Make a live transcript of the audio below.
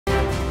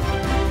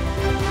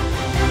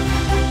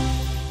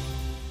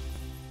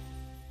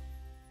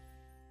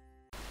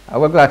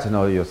We're glad to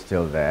know you're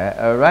still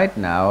there. Right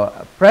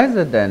now,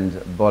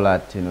 President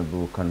Bola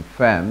Tinubu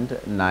confirmed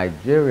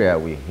Nigeria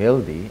We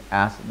Hail Thee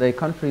as the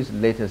country's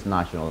latest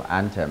national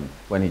anthem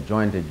when he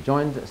joined a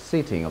joint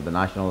sitting of the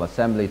National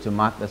Assembly to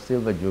mark the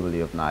silver jubilee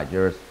of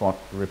Nigeria's Fourth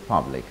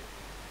Republic.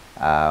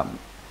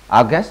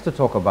 Our guest to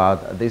talk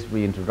about this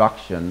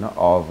reintroduction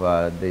of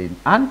the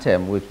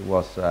anthem, which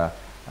was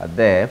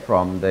there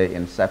from the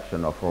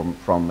inception or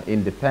from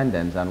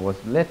independence and was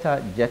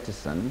later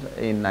jettisoned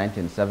in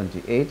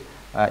 1978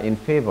 in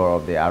favor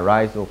of the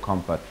Arise O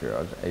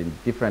Compatriot, a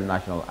different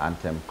national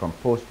anthem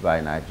composed by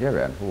a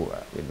Nigerian who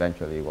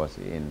eventually was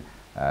in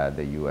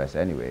the US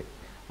anyway.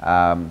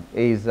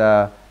 Is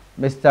Mr.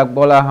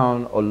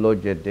 Gbolahan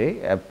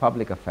Olojede, a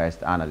public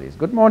affairs analyst.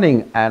 Good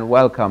morning and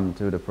welcome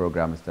to the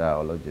program, Mr.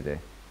 Olojede.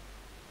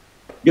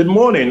 Good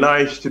morning.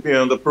 Nice to be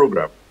on the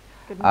program.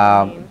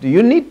 Do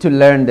you need to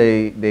learn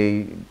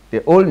the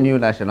old new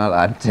national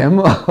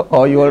anthem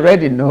or you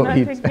already know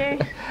it? Okay.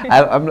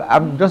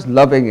 I'm just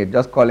loving it,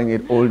 just calling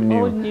it old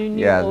new. Old, new,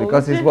 yes, old.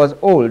 because it was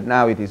old,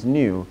 now it is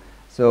new.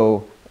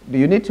 So do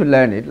you need to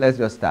learn it? Let's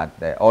just start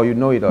there. Or you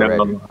know it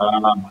already?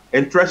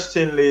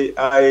 Interestingly,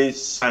 I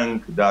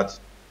sang that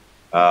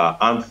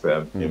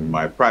anthem in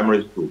my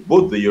primary school,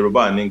 both the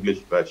Yoruba and English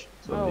versions.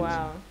 Oh,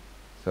 wow.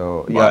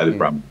 So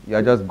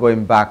you're just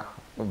going back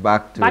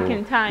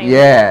in time.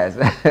 Yes.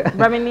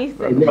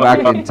 Reminiscing. Back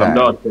in time.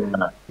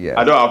 Yes.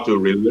 I don't have to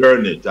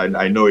relearn it.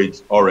 I know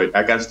it already.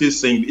 I can still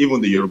sing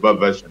even the Yoruba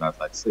version as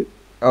I sing.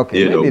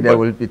 Okay, maybe there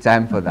will be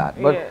time for that.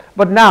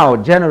 But now,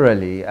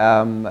 generally,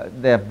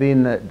 there have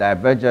been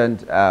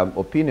divergent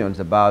opinions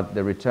about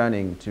the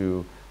return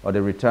to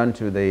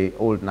the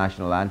old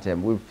national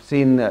anthem. We've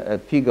seen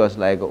figures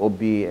like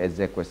Obi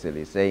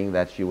Ezekwesili saying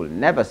that she will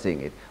never sing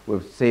it.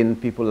 We've seen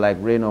people like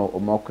Reno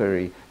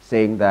Omokari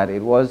saying that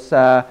it was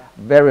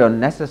very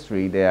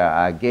unnecessary, they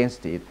are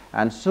against it.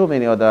 And so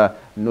many other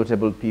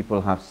notable people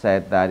have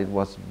said that it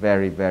was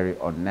very, very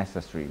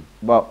unnecessary.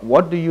 But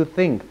what do you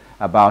think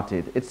about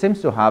it? It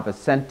seems to have a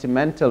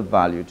sentimental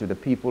value to the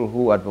people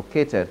who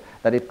advocated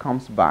that it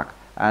comes back.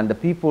 And the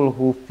people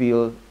who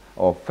feel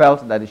or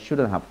felt that it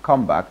shouldn't have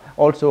come back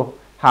also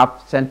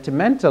have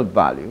sentimental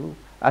value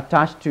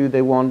attached to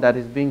the one that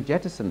is being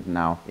jettisoned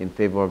now in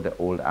favor of the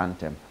old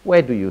anthem.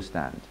 Where do you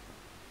stand?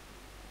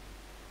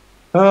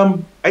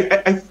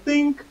 I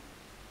think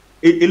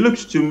it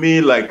looks to me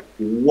like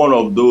one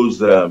of those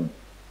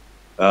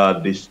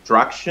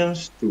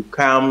distractions to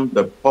calm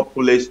the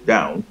populace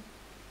down.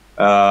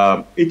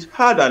 It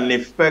had an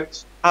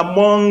effect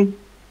among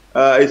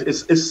a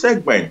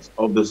segment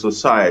of the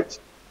society.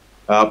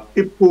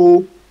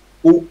 People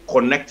who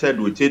connected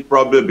with it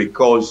probably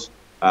because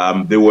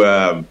they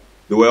were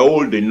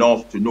old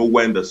enough to know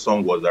when the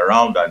song was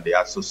around and they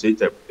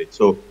associated with it.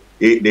 So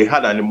they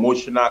had an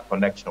emotional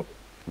connection with it.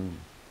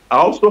 I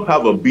also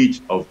have a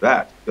bit of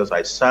that because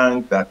I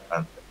sang that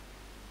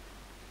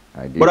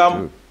anthem. But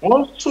I'm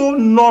also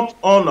not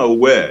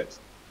unaware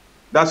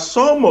that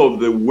some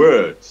of the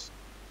words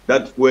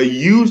that were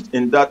used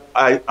in that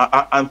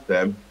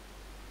anthem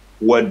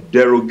were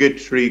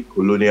derogatory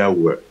colonial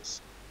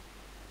words.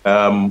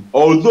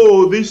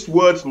 Although these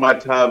words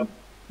might have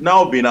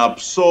now been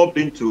absorbed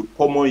into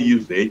common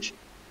usage,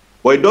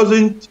 but it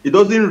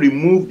doesn't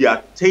remove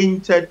their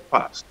tainted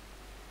past.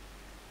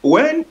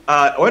 When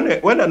an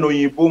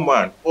Oyibo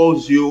man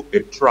calls you a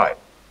tribe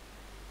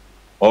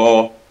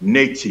or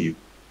native,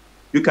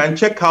 you can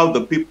check out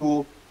the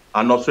people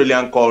an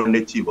Australian call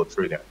native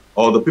Australian,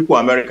 or the people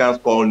Americans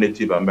call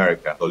native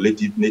American, or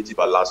native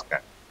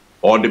Alaskan,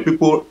 or the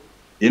people,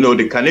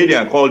 the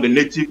Canadian call the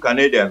native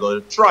Canadians, or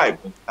the tribe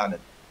in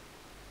Canada.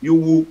 You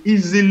will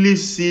easily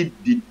see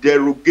the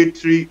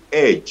derogatory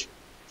edge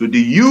to the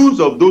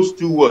use of those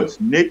two words,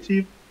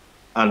 native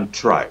and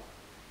tribe.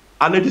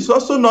 And it is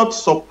also not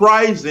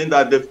surprising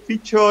that they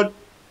featured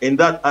in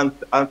that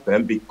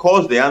anthem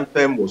because the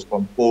anthem was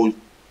composed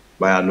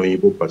by an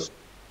Oyibo person.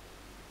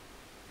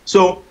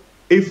 So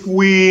if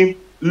we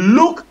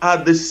look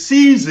at the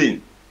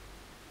season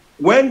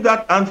when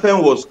that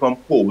anthem was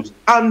composed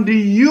and the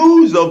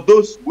use of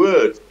those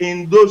words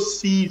in those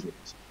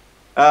seasons,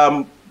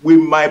 we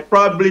might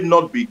probably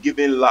not be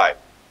giving life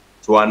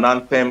to an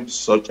anthem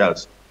such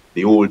as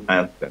the old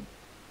anthem,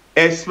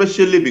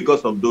 especially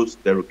because of those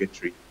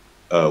derogatory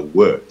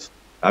words.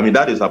 I mean,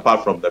 that is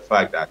apart from the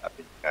fact that I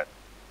think you can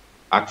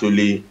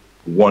actually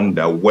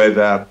wonder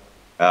whether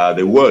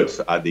the words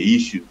are the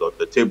issues on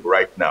the table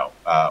right now,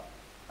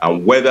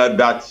 and whether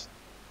that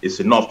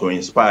is enough to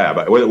inspire,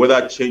 but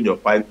whether change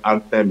of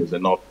anthem is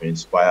enough to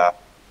inspire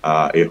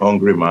a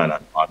hungry man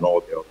and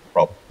all the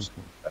problems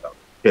that are on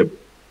the table.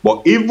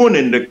 But even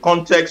in the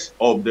context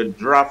of the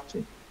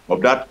drafting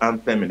of that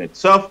anthem in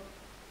itself,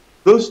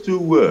 those two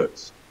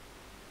words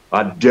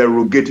are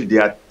derogated, they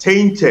are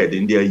tainted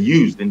in their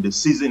use in the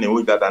season in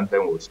which that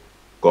anthem was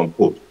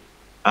composed.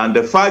 And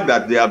the fact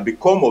that they have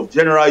become of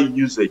general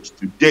usage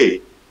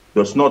today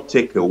does not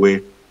take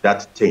away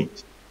that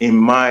taint, in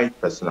my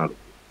personal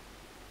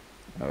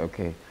opinion.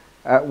 Okay.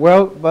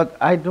 Well, but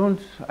I don't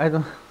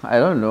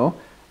know.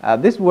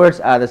 These words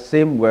are the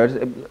same words.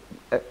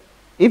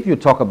 if you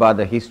talk about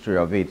the history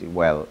of it,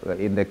 well,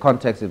 in the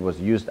context it was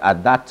used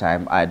at that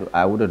time,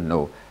 I wouldn't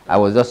know. I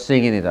was just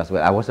singing it as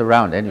well. I was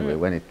around anyway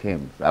when it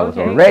came. So I was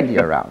already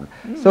around.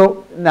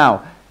 So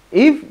now,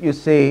 if you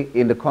say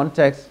in the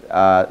context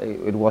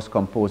it was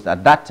composed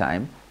at that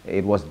time,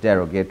 it was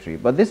derogatory.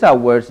 But these are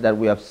words that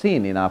we have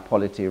seen in our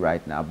polity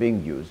right now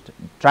being used.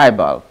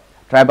 Tribal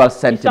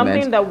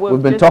sentiments.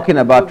 We've been talking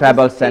about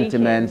tribal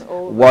sentiments,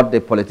 what the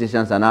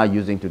politicians are now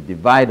using to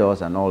divide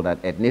us and all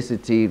that,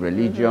 ethnicity,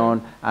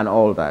 religion, and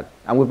all that.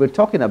 And we've been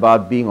talking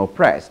about being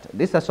oppressed.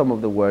 These are some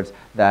of the words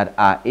that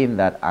are in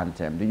that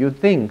anthem. Do you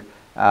think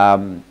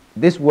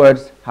these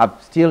words have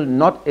still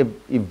not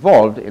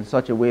evolved in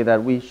such a way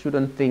that we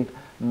shouldn't think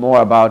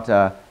more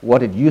about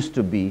what it used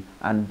to be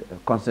and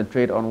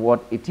concentrate on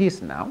what it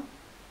is now?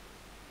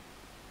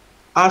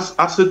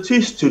 As it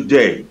is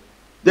today,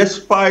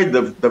 despite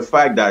the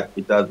fact that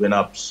it has been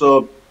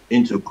absorbed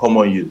into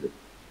common usage,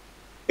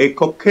 a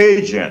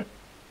Caucasian,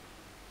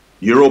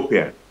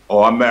 European,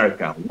 or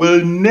American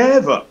will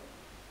never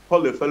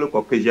call a fellow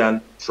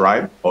Caucasian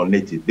tribe or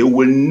native. They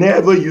will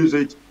never use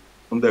it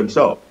on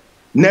themselves.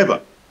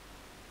 Never.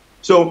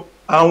 So,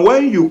 and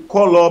when you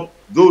call up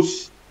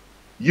those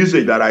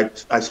usage that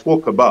I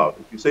spoke about,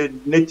 if you say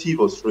native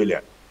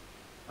Australian,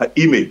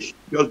 image,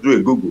 just do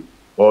a Google,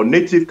 or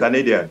native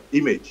Canadian,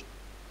 image,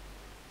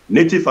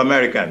 Native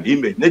American,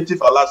 image,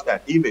 Native Alaskan,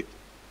 image.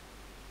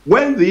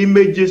 When the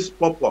images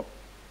pop up,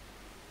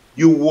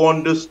 you will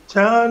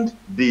understand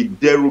the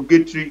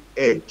derogatory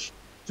edge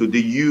to the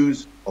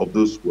use of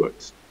those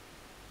words.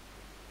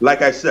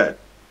 Like I said,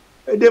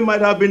 they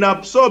might have been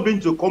absorbed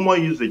into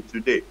common usage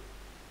today,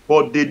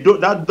 but they don't,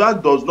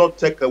 that does not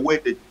take away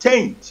the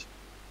taint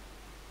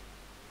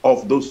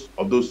of those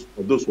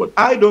words.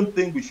 I don't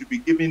think we should be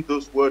giving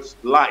those words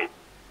life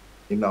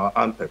in our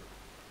anthem.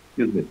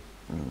 Excuse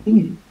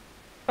me.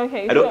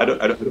 Okay. I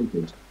don't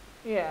think so.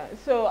 Yeah.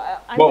 So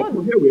I well,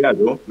 know. Here we are,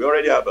 though. We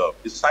already have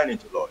it's signed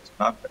into law. It's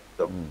not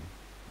so.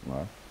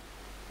 Well.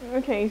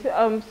 Okay.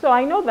 So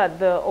I know that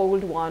the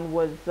old one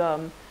was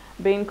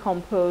being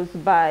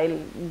composed by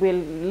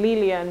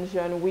Lillian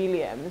John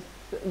Williams,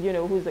 you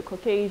know, who's a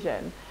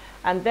Caucasian,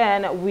 and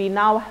then we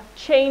now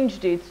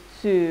changed it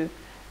to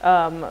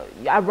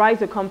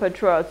Arise a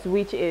Compatriot,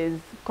 which is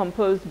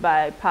composed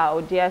by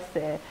Pao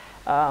Diase,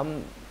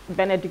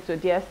 Benedicto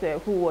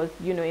Diase, who was,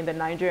 you know, in the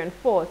Nigerian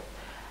force.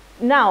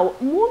 Now,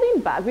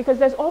 moving back, because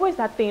there's always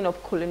that thing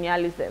of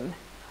colonialism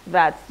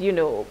that, you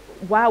know,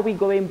 why are we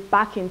going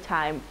back in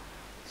time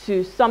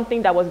to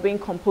something that was being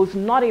composed,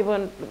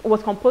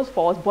 was composed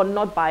for us, but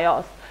not by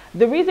us?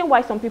 The reason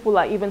why some people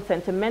are even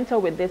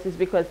sentimental with this is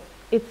because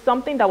it's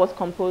something that was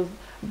composed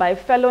by a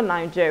fellow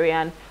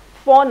Nigerian,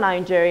 for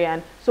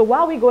Nigerian. So why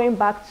are we going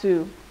back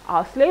to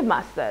our slave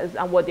masters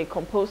and what they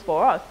composed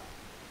for us?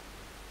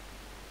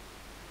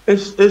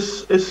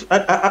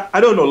 I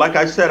don't know. Like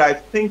I said, I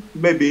think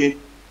maybe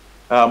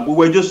we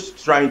were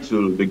just trying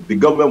to, the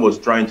government was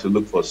trying to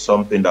look for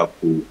something that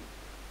could,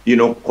 you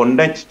know,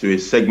 connect to a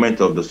segment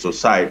of the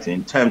society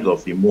in terms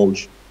of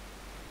emotion.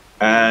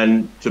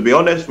 And to be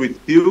honest with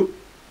you,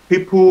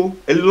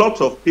 a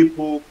lot of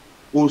people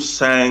who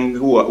sang,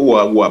 who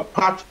are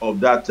part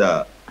of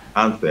that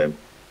anthem,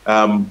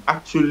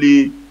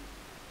 actually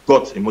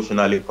got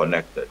emotionally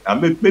connected.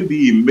 And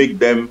maybe it make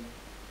them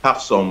have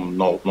some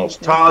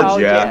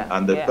nostalgia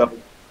and they felt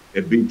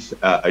a bit,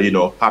 you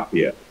know,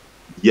 happier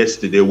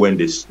yesterday when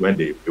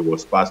it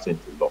was passed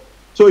into law.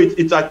 So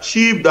it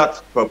achieved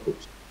that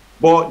purpose.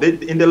 But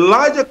in the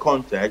larger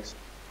context,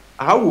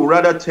 I would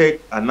rather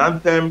take an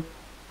anthem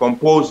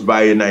composed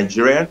by a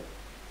Nigerian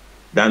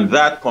than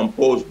that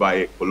composed by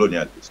a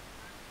colonialist.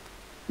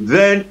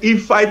 Then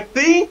if I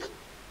think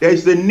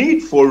there's a need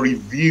for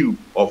review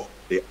of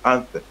the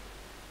anthem,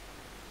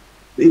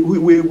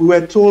 we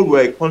were told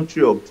we're a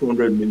country of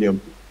 200 million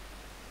people.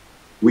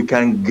 We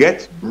can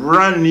get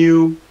brand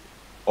new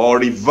or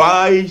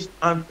revised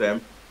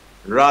anthem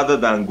rather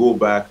than go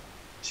back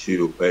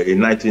to a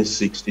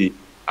 1960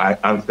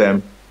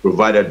 anthem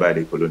provided by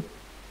the colonial.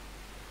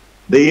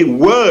 The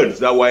words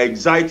that were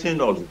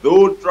exciting us,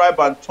 though tribe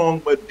and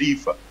tongue may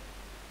differ,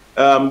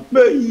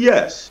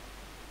 yes,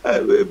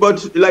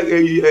 but like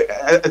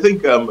I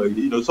think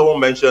you know,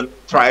 someone mentioned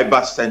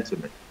tribal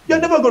sentiment.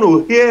 You're never going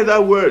to hear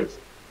that word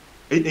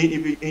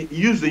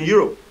used in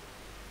Europe,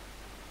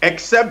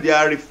 except they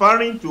are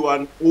referring to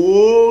an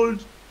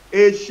old,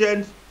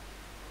 ancient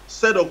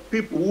set of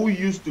people who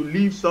used to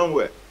live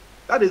somewhere.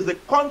 That is the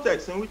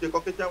context in which the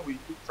Caucasian will use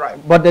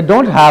tribe. But they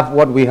don't have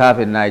what we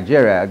have in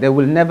Nigeria. They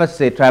will never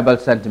say tribal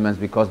sentiments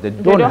because they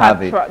don't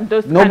have it.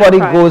 Nobody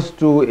goes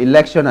to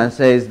election and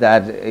says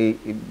that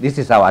this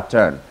is our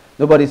turn.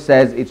 Nobody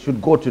says it should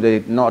go to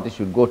the north, it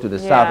should go to the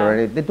south.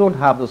 Or they don't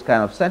have those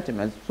kind of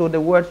sentiments, so the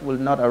words will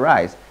not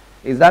arise.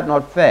 Is that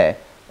not fair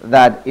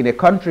that in a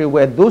country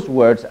where those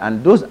words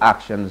and those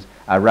actions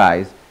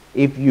arise,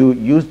 if you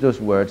use those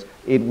words,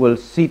 it will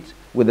sit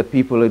with the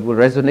people, it will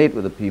resonate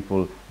with the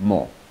people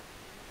more?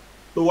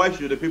 So why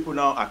should the people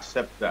now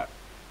accept that?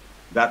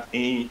 That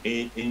in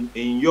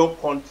your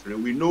country,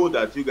 we know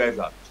that you guys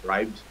are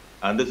tribes,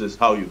 and this is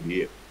how you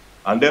behave.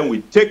 and then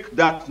we take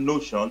that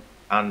notion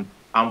and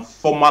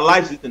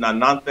formalize it in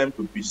an anthem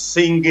to be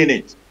singing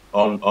it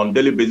on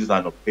daily basis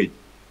and on page.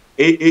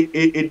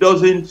 It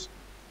doesn't.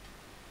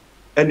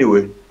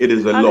 Anyway, it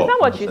is a law. I understand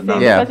what you're saying,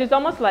 because it's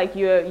almost like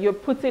you're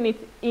putting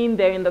it in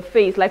there in the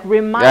face, like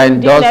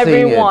reminding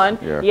everyone,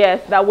 yes,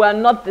 that we're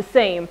not the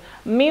same.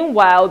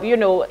 Meanwhile, you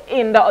know,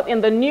 in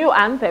the new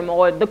anthem,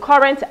 or the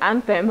current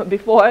anthem,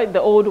 before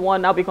the old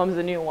one now becomes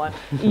the new one,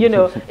 you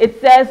know,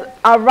 it says,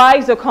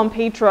 "Arise, O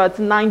compatriots,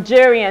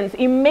 Nigerians."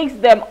 It makes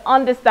them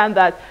understand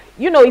that,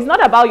 you know, it's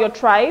not about your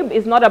tribe,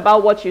 it's not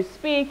about what you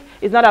speak,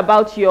 it's not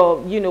about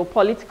your, you know,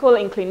 political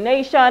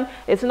inclination,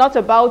 it's not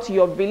about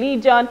your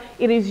religion,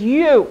 it is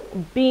you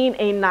being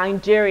a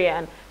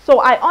Nigerian.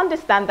 So I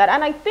understand that,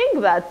 and I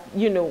think that,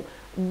 you know,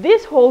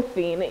 this whole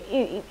thing,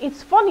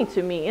 it's funny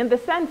to me in the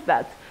sense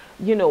that,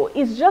 you know,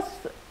 it's just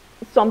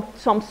some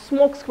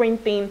smokescreen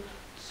thing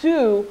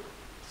to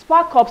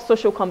spark up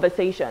social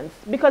conversations,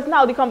 because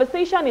now the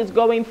conversation is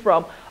going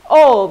from,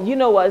 oh, you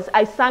know what,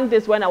 I sang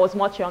this when I was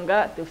much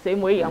younger, the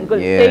same way I'm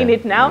going to saying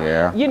it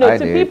now. You know,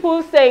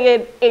 people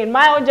saying, in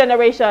my own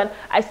generation,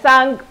 I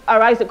sang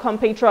 "Arise, O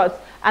compatriots,"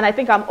 and I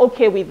think I'm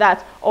okay with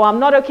that, or I'm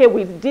not okay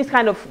with this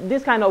kind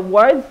of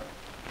words.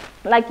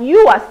 Like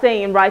you are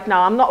saying right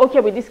now, I'm not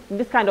okay with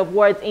this kind of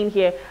words in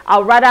here.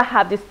 I'd rather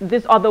have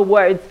this other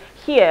words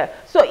here.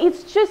 So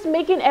it's just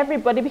making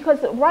everybody,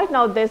 because right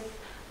now there's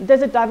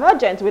a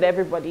divergence with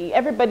everybody.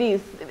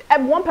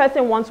 One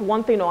person wants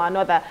one thing or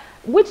another,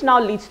 which now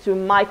leads to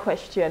my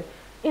question.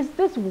 Is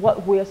this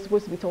what we're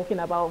supposed to be talking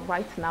about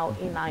right now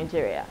in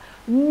Nigeria?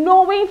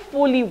 Knowing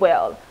fully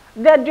well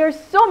that there's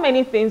so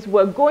many things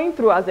we're going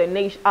through as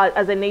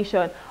a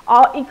nation.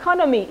 Our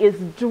economy is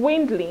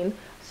dwindling.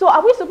 So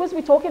are we supposed to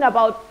be talking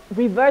about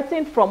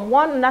reverting from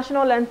one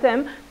national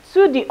anthem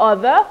to the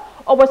other?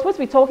 Or we're supposed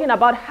to be talking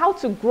about how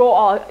to grow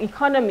our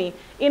economy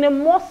in a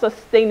more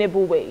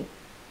sustainable way?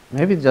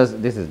 Maybe this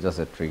is just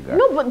a trigger.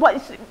 No,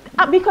 but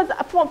because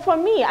for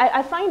me,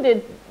 I find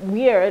it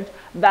weird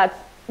that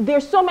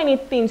there's so many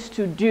things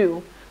to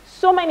do,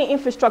 so many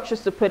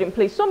infrastructures to put in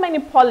place, so many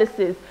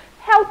policies,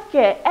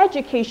 healthcare,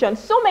 education,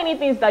 so many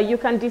things that you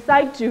can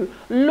decide to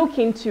look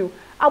into.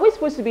 Are we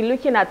supposed to be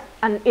looking at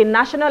a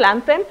national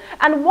anthem?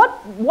 And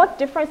what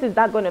difference is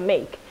that going to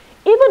make?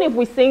 Even if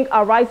we sing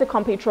 "Arise, O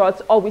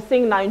compatriots," or we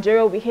sing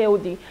 "Nigeria we hail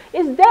thee,"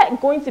 is there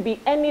going to be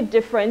any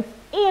difference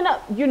in,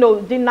 you know,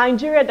 the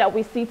Nigeria that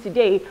we see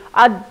today?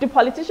 Are the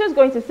politicians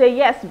going to say,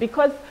 yes,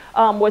 because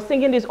we're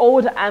singing this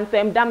old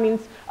anthem, that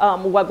means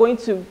we're going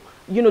to,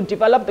 you know,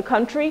 develop the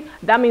country?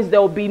 That means there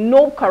will be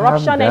no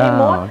corruption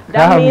anymore?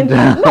 That means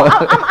no.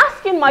 I'm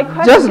asking my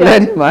question. Just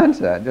let him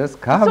answer. Just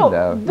calm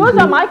down. Those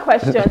are my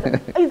questions.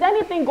 Is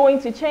anything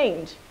going to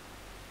change?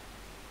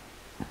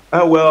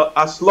 Well,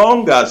 as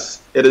long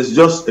as it is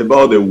just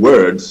about the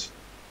words,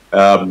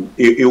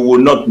 it will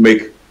not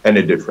make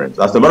any difference.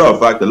 As a matter of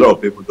fact, a lot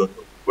of people don't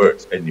know the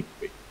words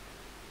anyway.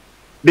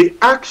 The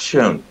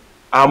actions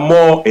are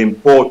more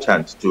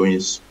important to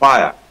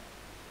inspire.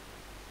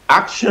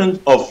 Actions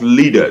of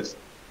leaders,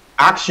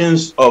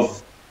 actions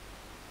of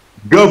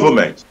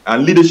government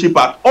and leadership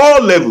at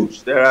all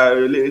levels. There are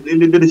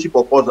leadership,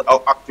 of course,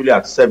 actually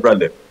at several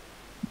levels.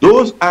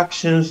 Those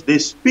actions, they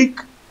speak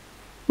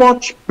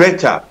much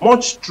better,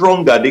 much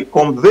stronger. They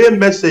convey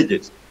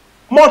messages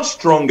much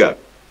stronger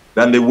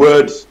than the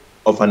words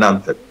of an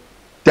anthem.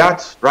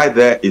 That right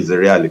there is the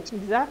reality.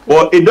 Exactly.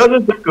 But it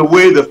doesn't take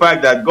away the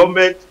fact that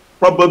government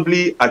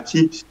probably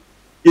achieved,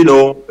 you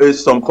know,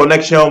 some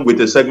connection with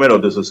a segment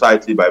of the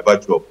society by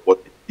virtue of what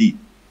it did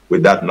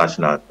with that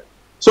national anthem.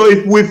 So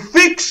if we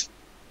fix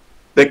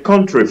the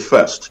country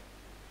first,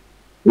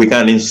 we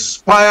can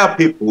inspire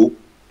people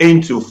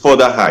into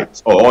further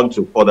heights or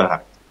onto further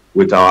heights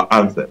with our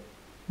anthem.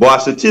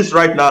 But as it is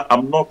right now,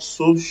 I'm not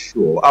so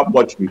sure how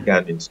much we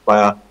can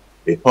inspire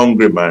a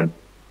hungry man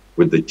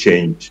with the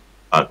change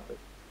anthem.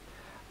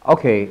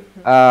 Okay,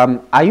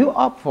 are you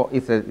up for,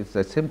 it's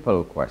a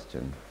simple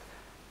question.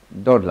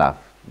 Don't laugh,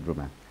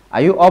 Druma.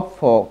 Are you up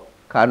for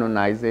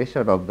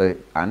canonization of the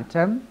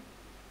anthem?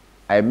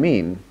 I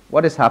mean,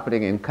 what is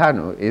happening in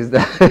Kano is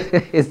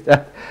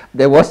that,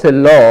 there was a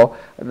law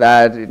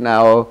that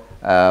now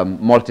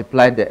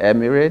multiplied the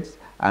Emirates,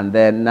 and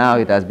then now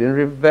it has been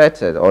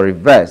reverted or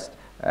reversed.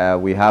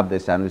 We have the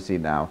Sanusi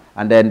now,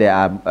 and then there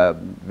are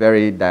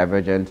very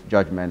divergent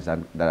judgments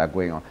that are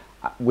going on.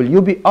 Will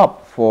you be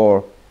up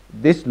for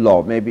this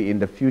law, maybe in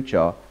the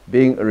future,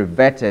 being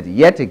reverted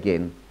yet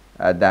again,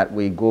 that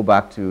we go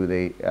back to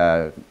the,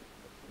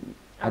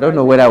 I don't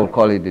know whether I would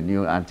call it the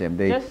new anthem,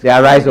 the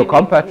Arise, O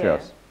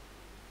compatriots?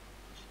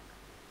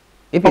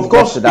 If of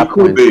course, it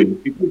could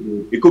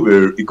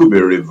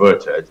be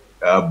reverted,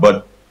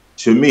 but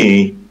to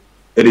me,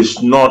 it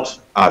is not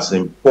as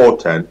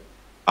important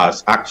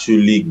as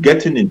actually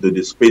getting into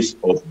the space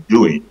of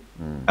doing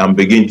and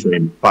begin to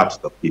impart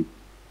the people.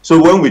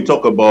 So when we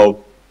talk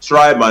about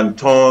tribe and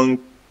tongue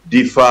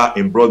differ,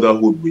 in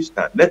brotherhood we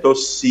stand, let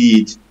us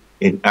see it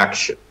in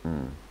action.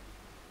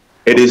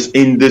 It is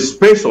in the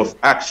space of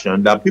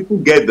action that people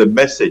get the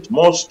message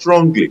more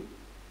strongly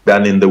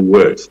than in the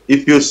words.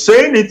 If you're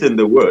saying it in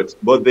the words,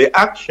 but the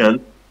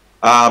action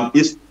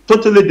is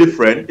totally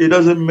different, it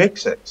doesn't make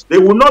sense. They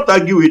will not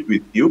argue it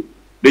with you.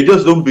 They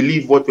just don't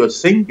believe what you're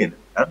singing in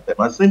the anthem.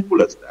 As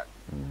simple as that.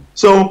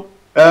 So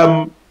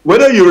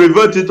whether you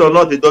revert it or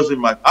not, it doesn't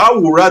matter. I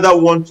would rather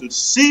want to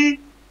see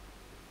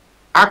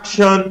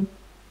action,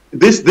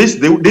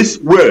 these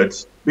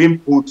words being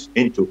put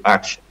into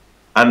action.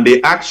 And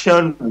the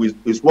action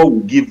is what will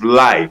give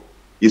life,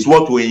 is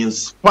what will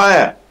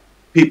inspire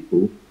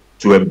people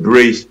to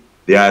embrace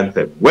the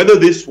anthem. Whether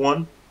this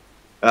one,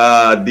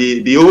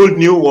 the old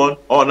new one,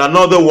 or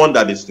another one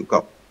that is to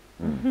come.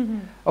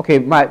 Okay,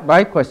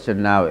 my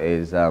question now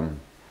is, I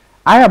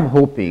am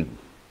hoping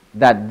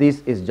that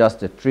this is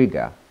just a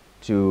trigger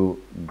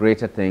to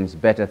greater things,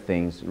 better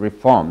things,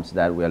 reforms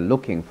that we are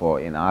looking for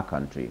in our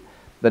country.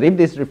 But if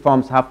these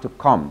reforms have to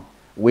come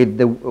with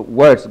the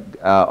words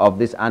of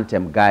this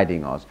anthem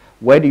guiding us,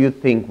 where do you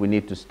think we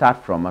need to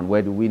start from, and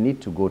where do we need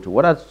to go to?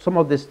 What are some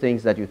of these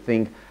things that you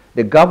think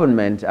the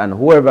government and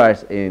whoever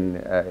is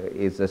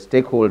is a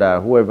stakeholder,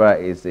 whoever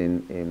is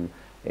in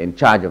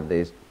charge of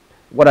this,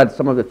 what are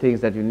some of the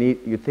things that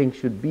you think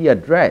should be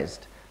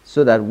addressed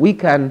so that we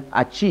can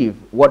achieve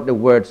what the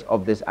words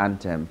of this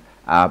anthem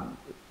are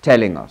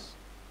telling us?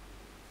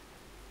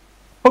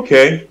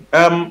 Okay,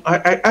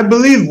 I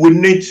believe we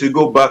need to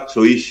go back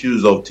to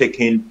issues of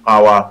taking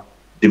power,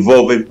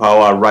 devolving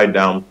power right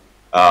down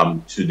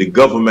to the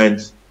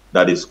government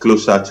that is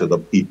closer to the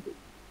people,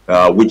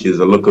 which is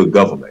a local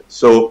government.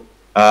 So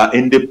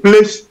in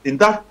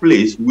that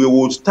place, we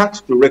will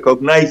start to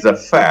recognize the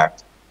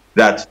fact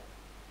that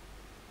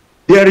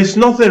there is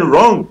nothing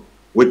wrong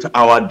with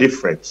our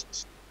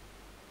differences,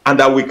 and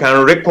that we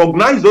can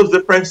recognize those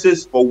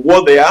differences for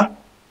what they are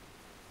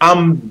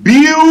and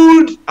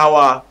build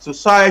our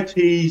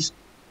societies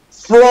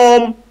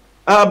from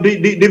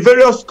the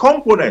various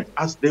components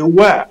as they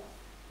were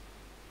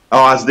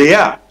or as they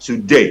are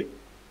today,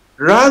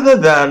 rather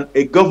than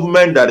a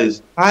government that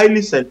is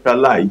highly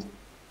centralized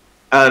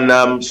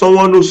and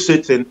someone who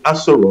sits in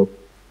Aso Rock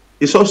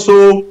is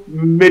also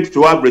made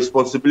to have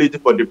responsibility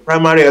for the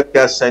primary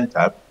healthcare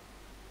center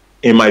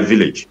in my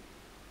village.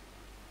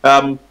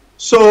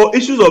 So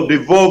issues of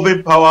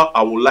devolving power,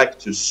 I would like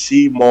to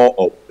see more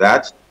of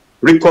that.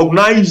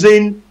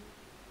 Recognizing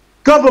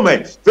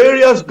governments,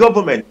 various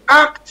governments,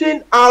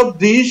 acting out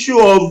the issue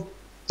of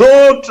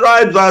though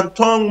tribes and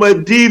tongue may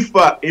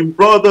differ, in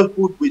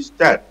brotherhood we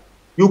stand.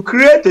 You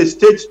create a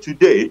state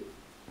today,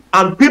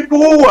 and people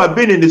who have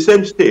been in the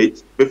same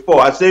state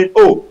before are saying,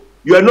 oh,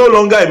 you are no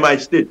longer in my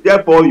state,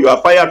 therefore you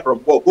are fired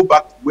from work, go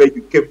back to where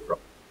you came from.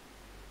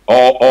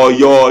 Or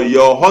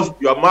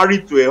you're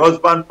married to a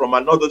husband from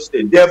another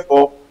state,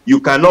 therefore you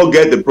cannot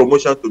get the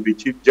promotion to be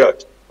chief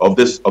judge of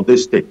this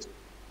state.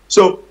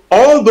 So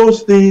all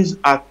those things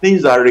are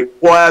things that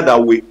require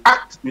that we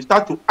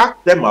start to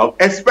act them out,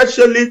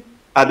 especially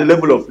at the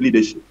level of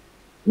leadership.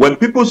 When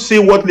people see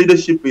what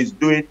leadership is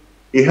doing,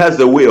 it has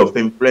a way of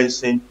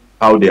influencing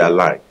how they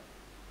align.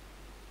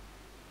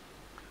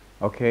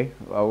 Okay,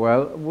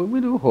 well,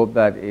 we do hope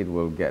that it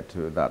will get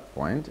to that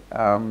point.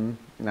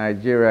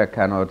 Nigeria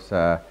cannot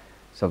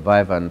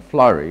survive and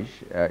flourish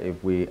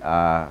if we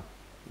are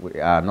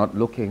not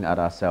looking at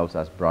ourselves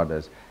as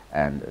brothers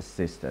and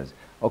sisters.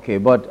 Okay,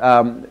 but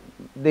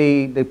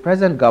the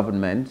present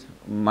government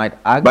might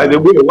argue... By the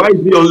way, why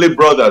is it only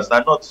brothers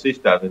and not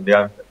sisters in the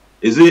anthem?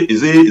 Is he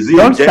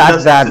don't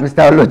start that,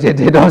 Mr.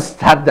 Olojede. Don't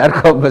start that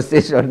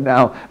conversation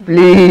now,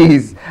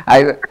 please.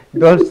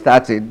 Don't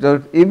start it.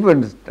 Don't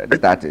even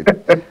start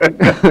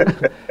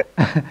it.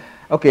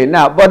 Okay,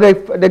 now, but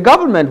the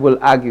government will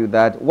argue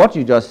that what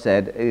you just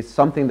said is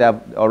something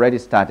that already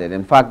started.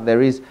 In fact,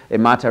 there is a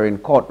matter in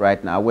court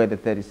right now where the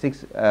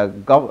 36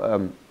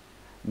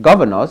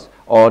 governors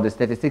or the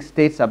 36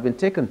 states have been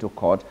taken to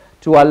court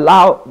to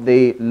allow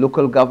the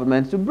local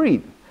governments to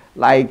breathe.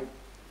 Like,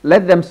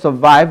 let them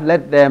survive,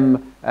 let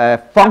them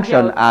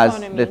function as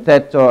the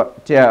third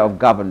tier of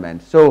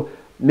government. So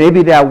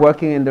maybe they are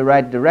working in the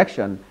right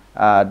direction.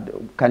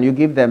 Can you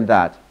give them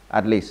that,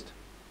 at least?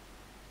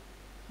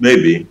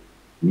 Maybe.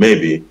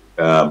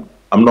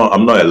 I'm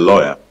not a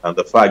lawyer, and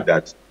the fact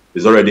that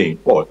it's already in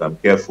court, I'm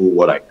careful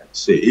what I can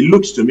say. It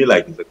looks to me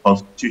like it's a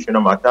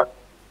constitutional matter.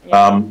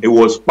 Yeah. It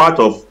was part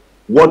of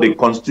what the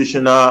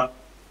constitutional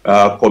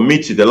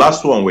committee, the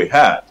last one we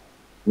had,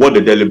 what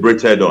they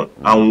deliberated on.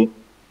 And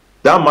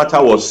that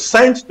matter was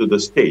sent to the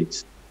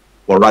states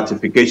for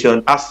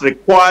ratification as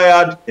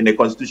required in a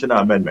constitutional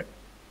amendment.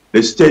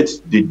 The states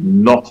did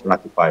not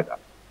ratify that.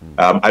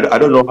 I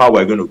don't know how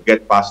we're going to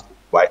get past it.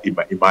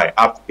 It might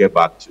have to get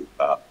back to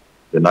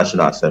the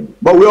National Assembly.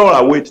 But we all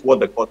await what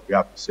the court will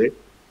have to say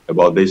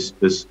about this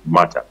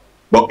matter.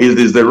 But is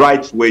this the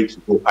right way to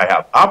go? I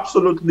have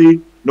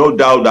absolutely no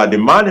doubt that the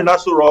man in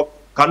Aso Rock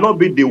cannot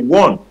be the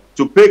one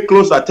to pay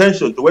close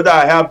attention to whether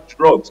I have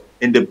drugs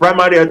in the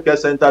primary healthcare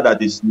center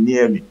that is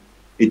near me.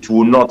 It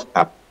will not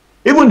happen.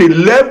 Even the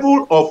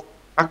level of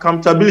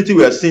accountability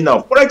we are seeing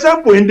now. For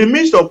example, in the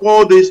midst of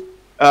all this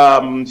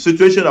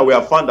situation that we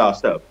have found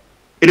ourselves,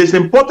 it is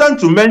important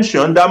to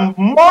mention that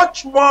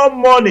much more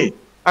money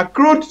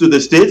accrued to the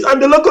states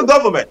and the local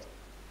government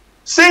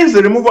since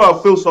the removal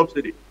of fuel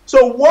subsidy.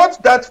 So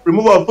what that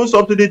removal of fuel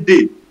subsidy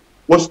did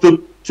was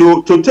to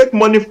take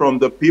money from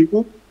the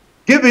people,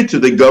 give it to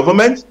the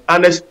government,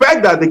 and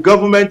expect that the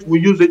government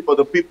will use it for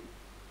the people.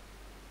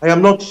 I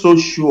am not so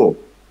sure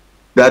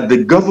that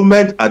the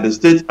government at the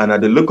state and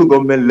at the local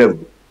government level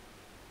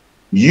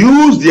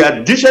use the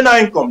additional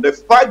income, the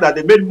fact that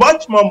they made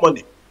much more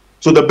money,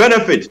 to the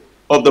benefit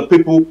of the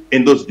people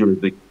in those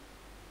jurisdictions.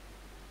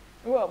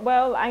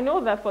 Well, I know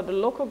that for the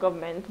local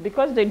government,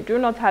 because they do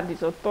not have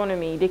this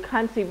autonomy, they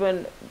can't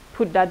even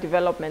put that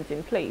development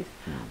in place.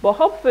 But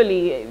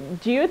hopefully,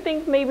 do you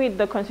think maybe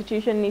the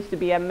constitution needs to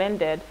be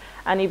amended?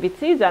 And if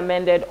it is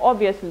amended,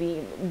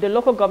 obviously, the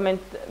local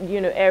government,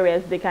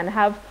 areas, they can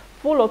have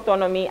full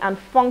autonomy and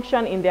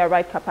function in their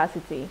right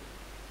capacity.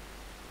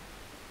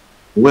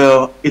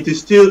 Well, it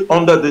is still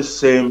under the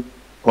same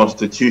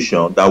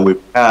constitution that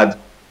we've had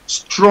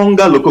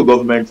stronger local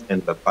governments in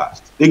the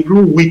past. They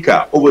grew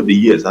weaker over the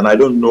years, and I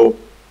don't know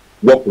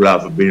what would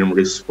have been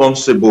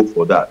responsible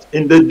for that.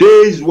 In the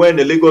days when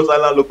the Lagos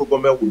Island local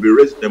government would be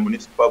raising a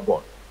municipal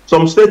bond,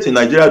 some states in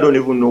Nigeria don't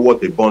even know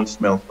what a bond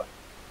smells like.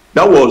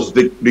 That was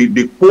the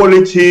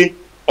quality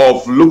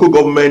of local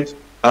government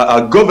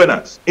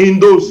governance in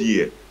those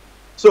years.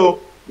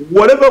 So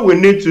whatever we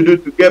need to do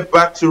to get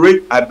back to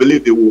it, I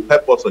believe it will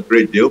help us a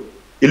great deal.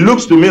 It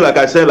looks to me, like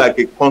I said, like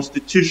a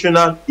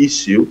constitutional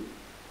issue.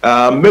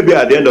 Maybe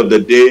at the end of the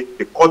day,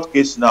 the court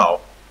case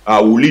now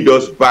will lead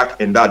us back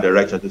in that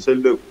direction to say,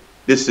 look,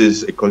 this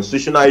is a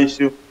constitutional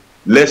issue.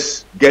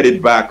 Let's get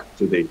it back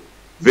to the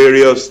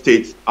various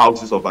state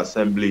houses of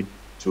assembly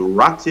to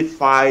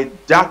ratify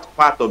that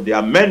part of the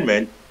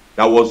amendment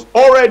that was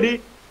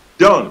already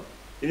done.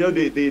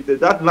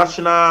 That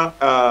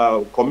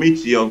National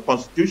Committee on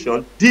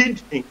Constitution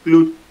did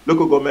include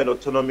local government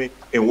autonomy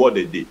in what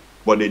they did,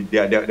 but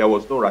there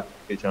was no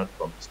ratification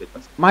from the state.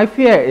 My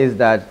fear is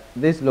that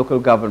this local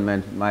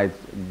government might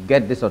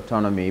get this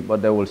autonomy,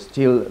 but they will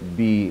still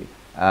be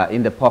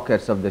in the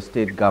pockets of the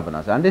state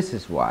governors. And this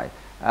is why.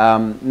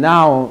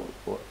 Now,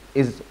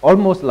 it's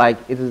almost like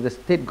it is the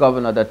state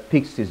governor that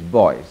picks his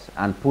boys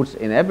and puts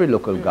in every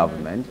local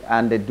government,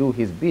 and they do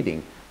his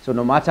bidding. So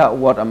no matter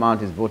what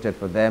amount is voted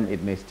for them,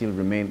 it may still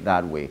remain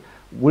that way.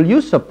 Will you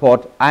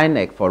support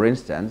INEC, for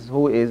instance,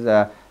 who is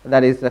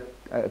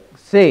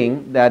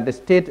saying that the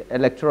state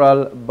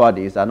electoral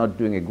bodies are not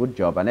doing a good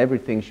job and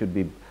everything should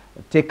be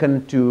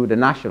taken to the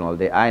national,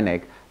 the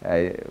INEC,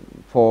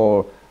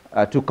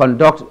 to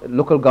conduct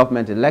local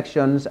government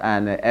elections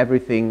and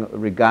everything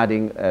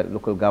regarding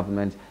local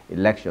government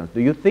elections?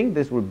 Do you think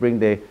this will bring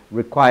the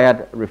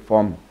required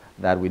reform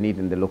that we need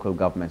in the local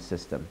government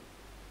system?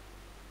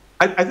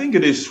 I think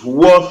it is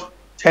worth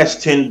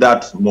testing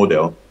that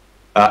model.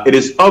 It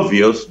is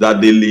obvious that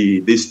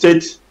the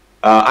state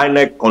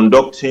INEC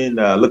conducting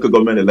local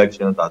government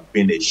elections has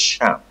been a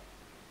sham,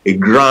 a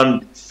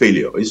grand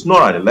failure. It's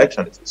not an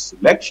election, it's a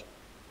selection.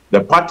 The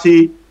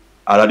party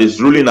that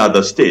is ruling at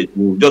the state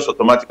will just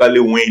automatically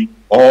win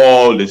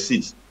all the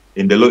seats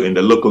in the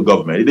local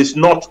government. It is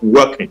not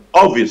working,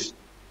 obviously.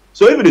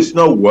 So if it is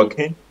not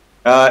working,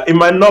 it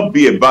might not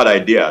be a bad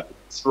idea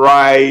to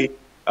try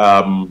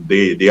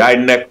the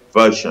INEC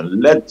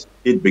version. Let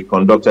it be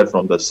conducted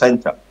from the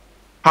center.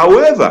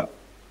 However,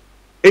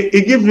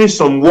 it gives me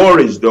some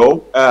worries,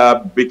 though,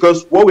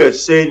 because what we are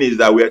saying is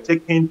that we are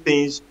taking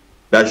things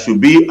that should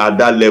be at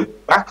that level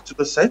back to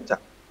the center.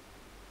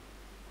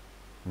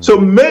 So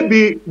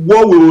maybe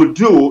what we will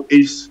do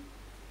is,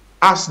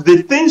 as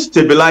the thing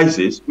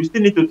stabilizes, we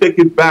still need to take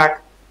it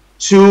back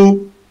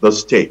to the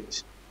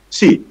state.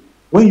 See,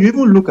 when you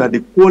even look at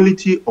the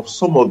quality of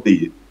some of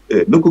the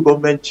local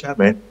government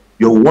chairmen,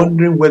 you're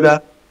wondering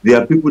whether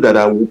there are people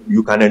that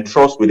you can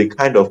entrust with the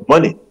kind of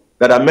money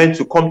that are meant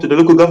to come to the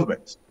local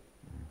government.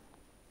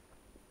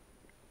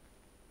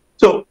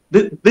 So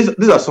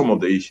these are some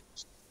of the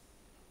issues.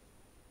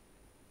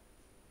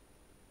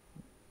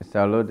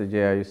 Mr.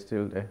 Olojede, are you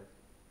still there?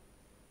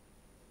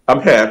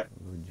 I'm here.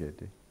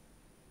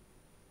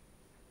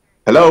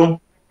 Hello?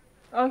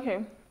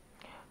 Okay.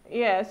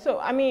 Yeah, so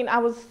I mean, I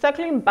was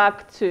circling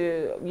back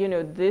to,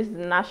 this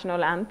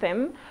national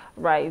anthem,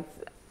 right?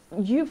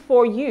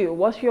 For you,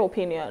 what's your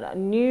opinion?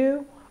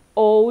 New,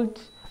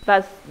 old,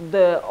 that's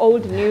the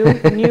old, new,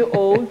 new,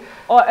 old,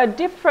 or a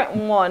different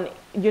one,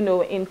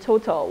 in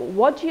total?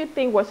 What do you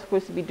think we're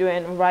supposed to be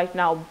doing right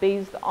now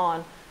based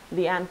on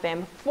the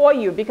anthem for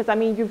you? Because I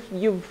mean,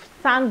 you've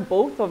sang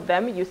both of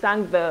them. You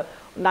sang the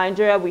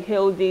Nigeria We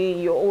Hail Thee.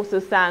 You also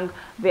sang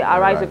the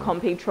Arise, O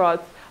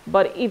Compatriots.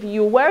 But if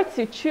you were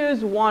to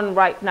choose one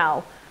right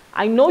now,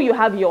 I know you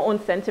have your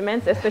own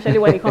sentiments, especially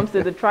when it comes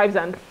to the tribes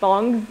and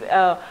songs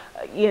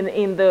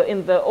in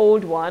the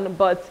old one.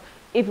 But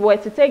if we were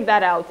to take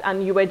that out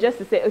and you were just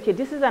to say, okay,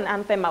 this is an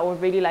anthem I would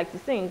really like to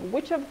sing,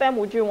 which of them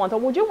would you want? Or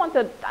would you want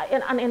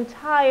an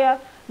entire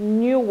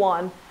new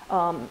one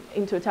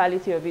in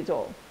totality of it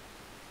all?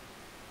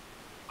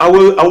 I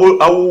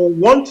will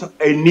want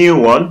a new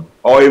one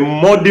or a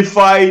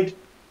modified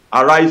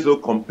Arise, O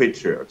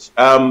Compatriots.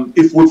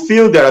 If we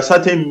feel there are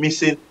certain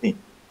missing things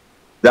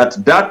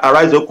that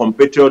Arise O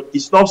Compatriot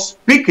is not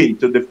speaking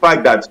to the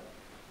fact that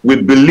we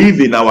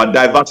believe in our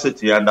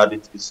diversity and that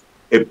it is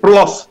a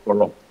plus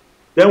for us,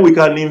 then we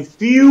can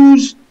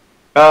infuse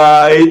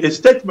a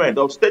statement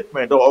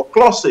or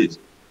clauses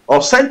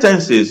or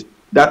sentences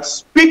that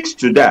speaks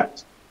to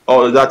that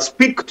or that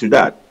speak to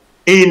that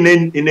in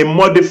a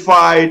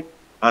modified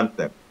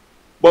anthem.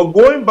 But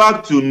going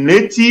back to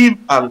native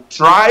and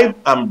tribe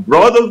and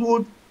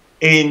brotherhood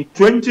in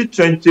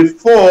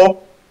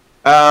 2024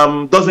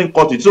 doesn't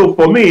cut it. So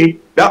for me,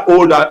 that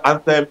old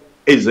anthem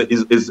is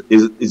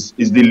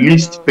the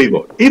least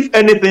favored. If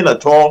anything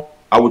at all,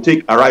 I will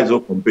take Arise O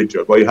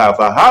Compatriot. But if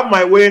I have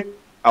my way,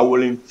 I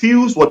will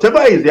infuse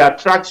whatever is the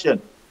attraction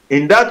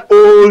in that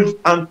old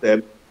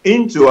anthem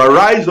into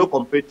Arise O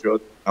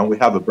Compatriot, and we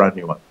have a brand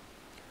new one.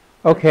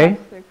 Okay,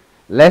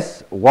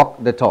 let's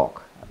walk the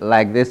talk.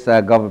 Like this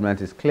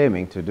government is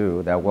claiming to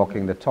do, they're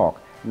walking the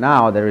talk.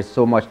 Now there is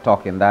so much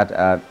talk in that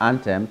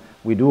anthem.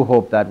 We do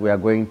hope that we are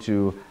going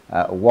to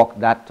walk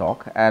that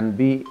talk and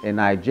be a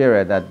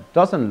Nigeria that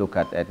doesn't look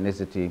at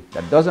ethnicity,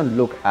 that doesn't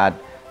look at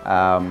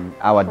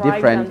our Pride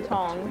different and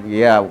tongue.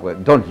 Yeah, well,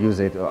 don't use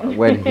it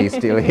when he's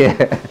still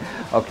here.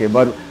 Okay,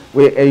 but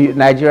a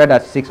Nigeria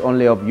that seeks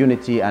only of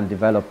unity and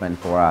development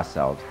for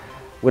ourselves.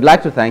 We'd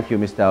like to thank you,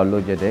 Mr.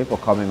 Olojede, for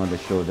coming on the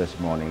show this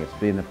morning. It's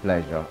been a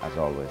pleasure as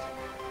always.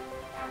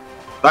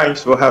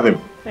 Thanks for having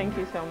me. Thank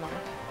you so much.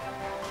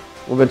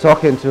 We've been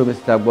talking to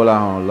Mr.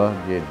 Gbolahan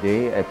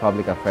Olojede, a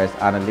public affairs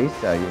analyst.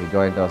 He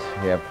joined us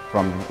here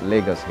from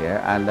Lagos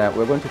here, and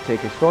we're going to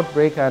take a short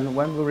break, and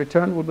when we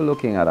return, we'll be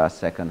looking at our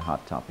second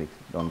hot topic.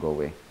 Don't go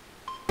away.